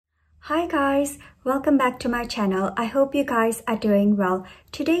Hi guys, welcome back to my channel. I hope you guys are doing well.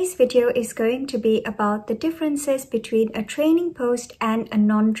 Today's video is going to be about the differences between a training post and a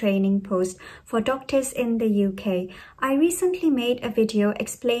non-training post for doctors in the UK. I recently made a video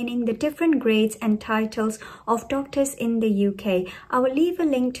explaining the different grades and titles of doctors in the UK. I will leave a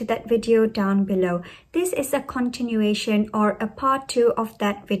link to that video down below. This is a continuation or a part 2 of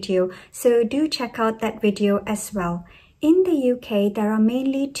that video, so do check out that video as well. In the UK, there are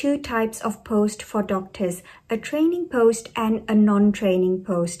mainly two types of post for doctors, a training post and a non-training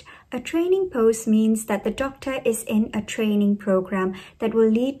post. A training post means that the doctor is in a training program that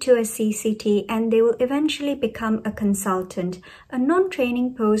will lead to a CCT and they will eventually become a consultant. A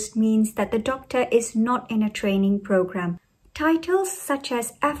non-training post means that the doctor is not in a training program. Titles such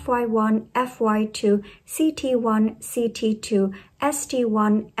as FY1, FY2, CT1, CT2,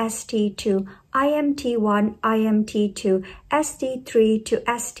 ST1, ST2, IMT1, IMT2, ST3 to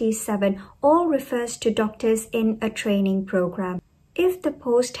ST7 all refers to doctors in a training program. If the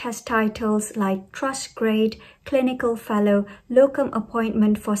post has titles like Trust Grade, Clinical Fellow, Locum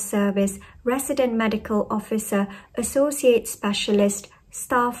Appointment for Service, Resident Medical Officer, Associate Specialist,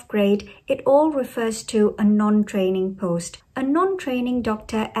 Staff Grade, it all refers to a non-training post. A non-training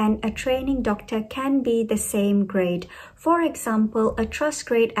doctor and a training doctor can be the same grade. For example, a Trust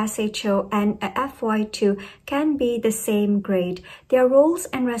Grade SHO and a FY2 can be the same grade. Their roles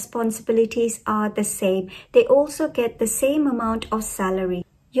and responsibilities are the same. They also get the same amount of salary.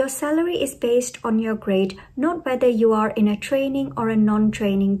 Your salary is based on your grade, not whether you are in a training or a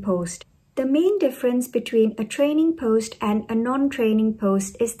non-training post. The main difference between a training post and a non-training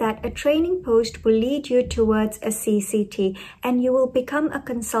post is that a training post will lead you towards a CCT and you will become a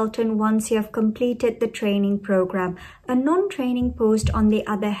consultant once you have completed the training program. A non-training post, on the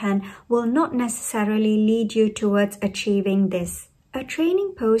other hand, will not necessarily lead you towards achieving this. A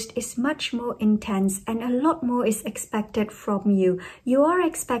training post is much more intense and a lot more is expected from you. You are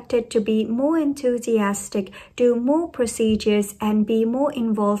expected to be more enthusiastic, do more procedures and be more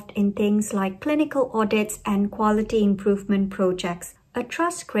involved in things like clinical audits and quality improvement projects. A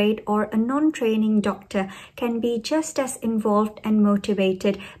trust grade or a non-training doctor can be just as involved and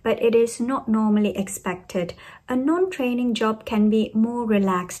motivated, but it is not normally expected. A non-training job can be more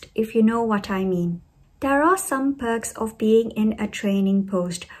relaxed, if you know what I mean. There are some perks of being in a training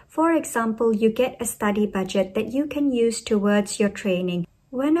post. For example, you get a study budget that you can use towards your training.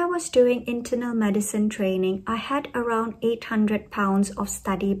 When I was doing internal medicine training, I had around £800 of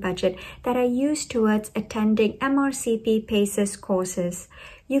study budget that I used towards attending MRCP PACES courses.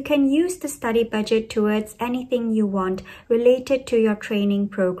 You can use the study budget towards anything you want related to your training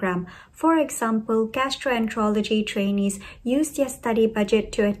program. For example, gastroenterology trainees use their study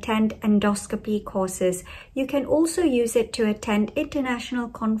budget to attend endoscopy courses. You can also use it to attend international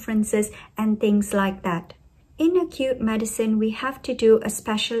conferences and things like that. In acute medicine, we have to do a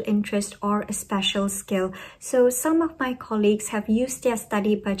special interest or a special skill. So some of my colleagues have used their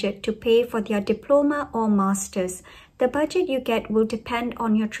study budget to pay for their diploma or master's. The budget you get will depend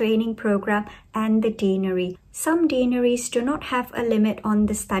on your training program and the deanery. Some deaneries do not have a limit on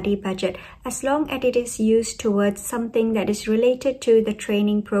the study budget as long as it is used towards something that is related to the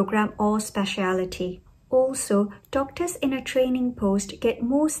training program or speciality. Also, doctors in a training post get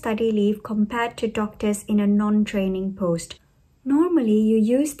more study leave compared to doctors in a non-training post. Normally, you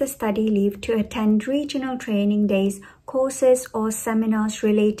use the study leave to attend regional training days, courses or seminars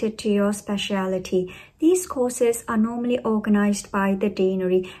related to your speciality. These courses are normally organized by the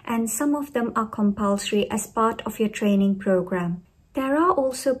deanery and some of them are compulsory as part of your training program. There are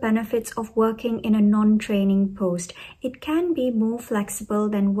also benefits of working in a non-training post. It can be more flexible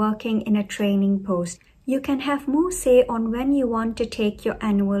than working in a training post. You can have more say on when you want to take your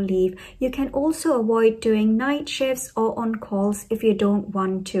annual leave. You can also avoid doing night shifts or on calls if you don't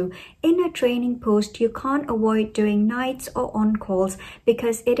want to. In a training post, you can't avoid doing nights or on calls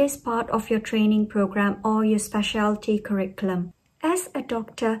because it is part of your training program or your specialty curriculum. As a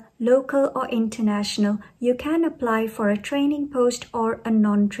doctor, local or international, you can apply for a training post or a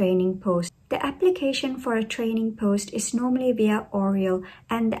non-training post. The application for a training post is normally via oral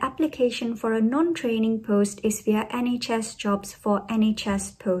and the application for a non-training post is via NHS Jobs for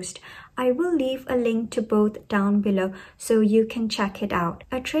NHS Post. I will leave a link to both down below so you can check it out.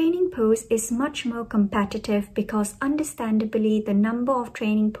 A training post is much more competitive because understandably the number of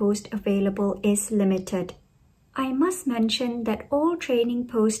training posts available is limited. I must mention that all training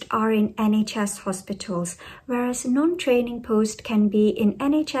posts are in NHS hospitals, whereas non-training posts can be in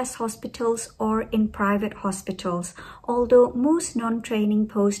NHS hospitals or in private hospitals, although most non-training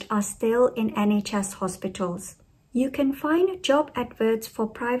posts are still in NHS hospitals. You can find job adverts for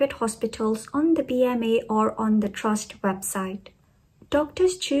private hospitals on the BMA or on the Trust website.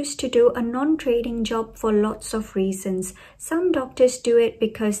 Doctors choose to do a non-training job for lots of reasons. Some doctors do it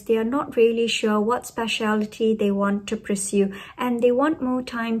because they are not really sure what specialty they want to pursue and they want more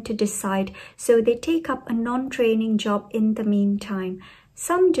time to decide, so they take up a non-training job in the meantime.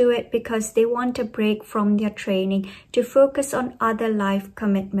 Some do it because they want a break from their training to focus on other life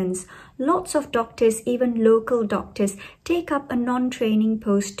commitments. Lots of doctors, even local doctors, take up a non-training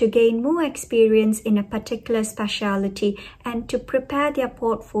post to gain more experience in a particular specialty and to prepare their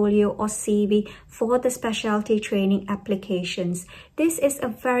portfolio or CV for the specialty training applications. This is a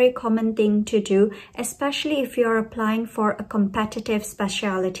very common thing to do, especially if you're applying for a competitive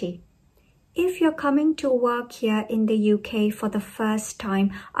specialty. If you're coming to work here in the UK for the first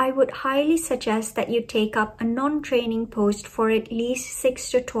time, I would highly suggest that you take up a non-training post for at least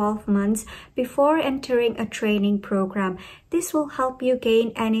 6 to 12 months before entering a training program. This will help you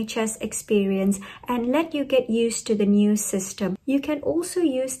gain NHS experience and let you get used to the new system. You can also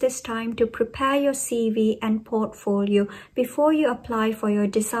use this time to prepare your CV and portfolio before you apply for your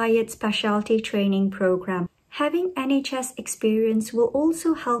desired specialty training program. Having NHS experience will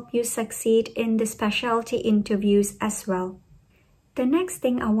also help you succeed in the specialty interviews as well. The next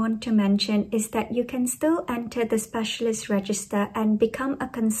thing I want to mention is that you can still enter the specialist register and become a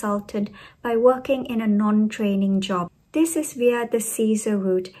consultant by working in a non-training job. This is via the CESR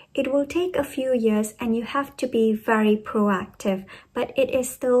route. It will take a few years and you have to be very proactive, but it is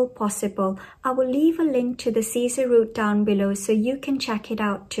still possible. I will leave a link to the CESR route down below so you can check it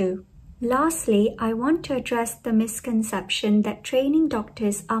out too. Lastly, I want to address the misconception that training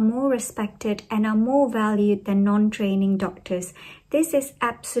doctors are more respected and are more valued than non-training doctors. This is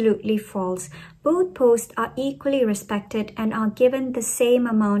absolutely false. Both posts are equally respected and are given the same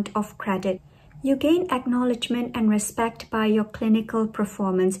amount of credit. You gain acknowledgement and respect by your clinical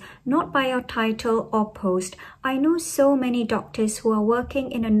performance, not by your title or post. I know so many doctors who are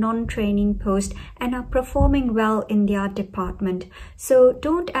working in a non-training post and are performing well in their department. So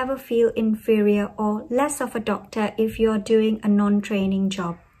don't ever feel inferior or less of a doctor if you're doing a non-training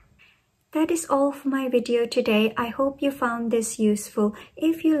job. That is all for my video today. I hope you found this useful.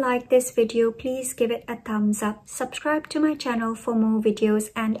 If you like this video, please give it a thumbs up. Subscribe to my channel for more videos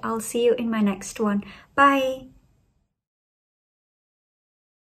and I'll see you in my next one. Bye!